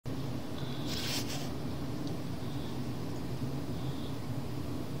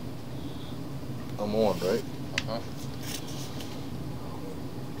I'm on, right? Uh-huh.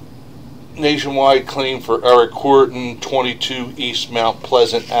 Nationwide claim for Eric Horton, 22 East Mount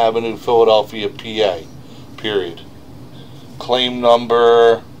Pleasant Avenue, Philadelphia, PA. Period. Claim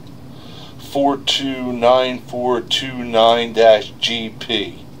number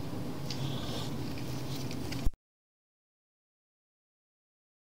 429429-GP.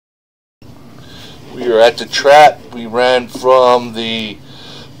 We are at the trap. We ran from the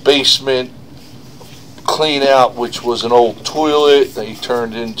basement clean out, which was an old toilet. They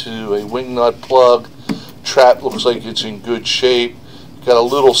turned into a wing nut plug. Trap looks like it's in good shape. Got a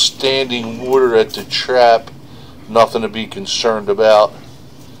little standing water at the trap. Nothing to be concerned about.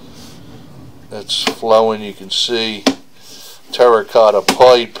 It's flowing, you can see. Terracotta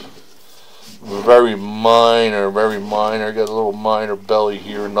pipe. Very minor. Got a little minor belly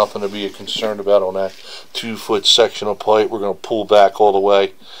here. Nothing to be concerned about on that 2-foot section of pipe. We're going to pull back all the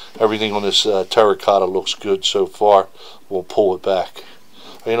way. Everything on this terracotta looks good so far. We'll pull it back.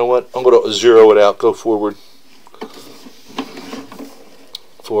 You know what? I'm going to zero it out. Go forward.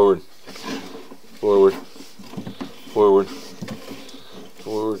 Forward. Forward. Forward.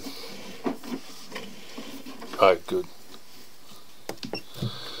 Forward. Alright, good.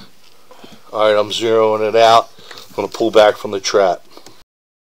 Alright, I'm zeroing it out. I'm going to pull back from the trap.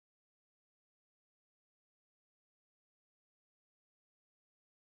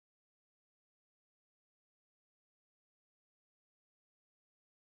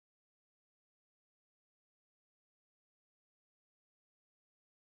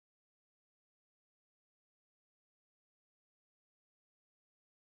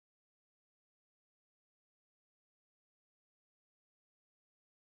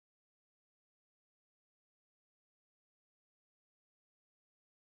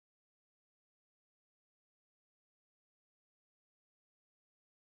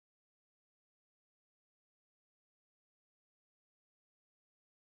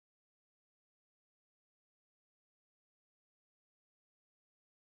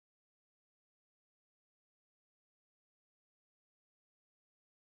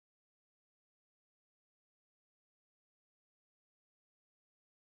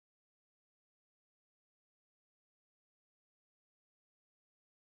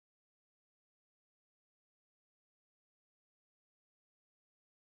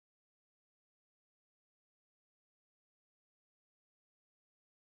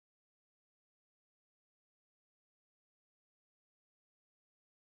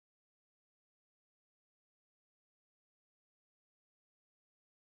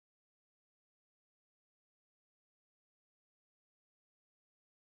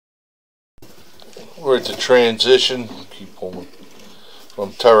 We're at the transition. Keep pulling.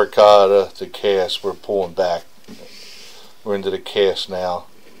 From terracotta to cast, we're pulling back. We're into the cast now.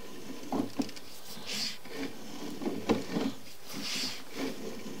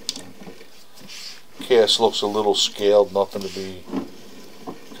 Cast looks a little scaled, nothing to be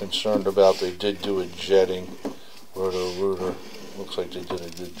concerned about. They did do a jetting. Rotor. Looks like they did a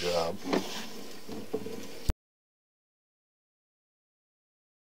good job.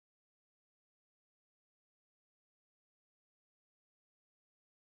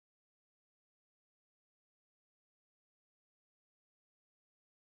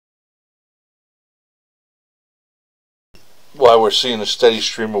 Why we're seeing a steady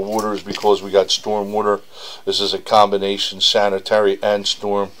stream of water is because we got storm water. This is a combination sanitary and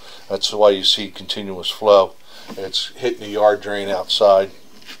storm. That's why you see continuous flow. It's hitting the yard drain outside.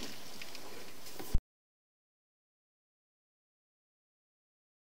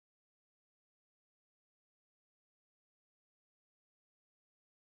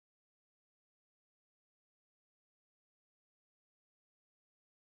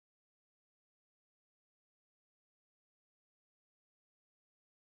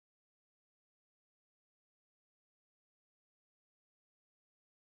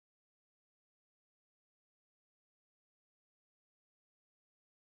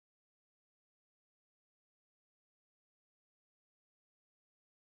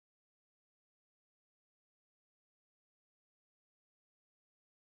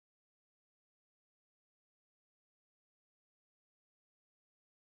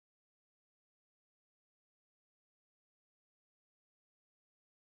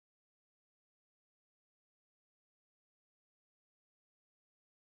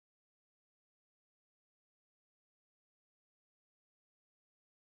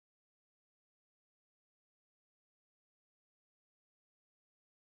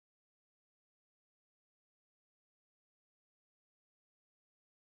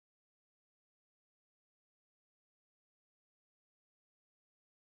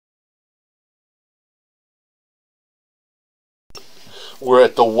 We're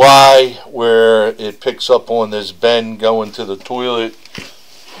at the Y where it picks up on this bend going to the toilet.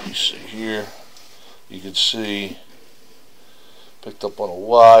 You see here, you can see picked up on a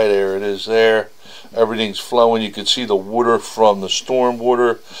Y. There it is there. Everything's flowing. You can see the water from the storm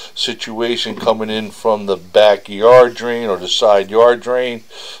water situation coming in from the backyard drain or the side yard drain.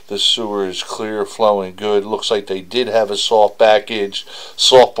 The sewer is clear, flowing good. Looks like they did have a soft blockage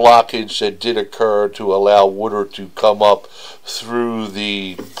that did occur to allow water to come up through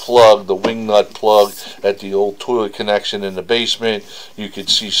the plug, the wing nut plug at the old toilet connection in the basement. You could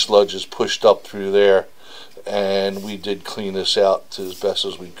see sludges pushed up through there, and we did clean this out to as best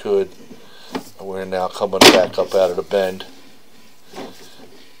as we could. We're now coming back up out of the bend.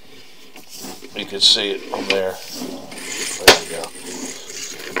 You can see it from there. There we go.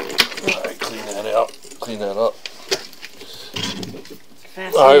 Alright, clean that out. Clean that up.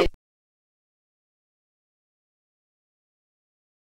 Alright.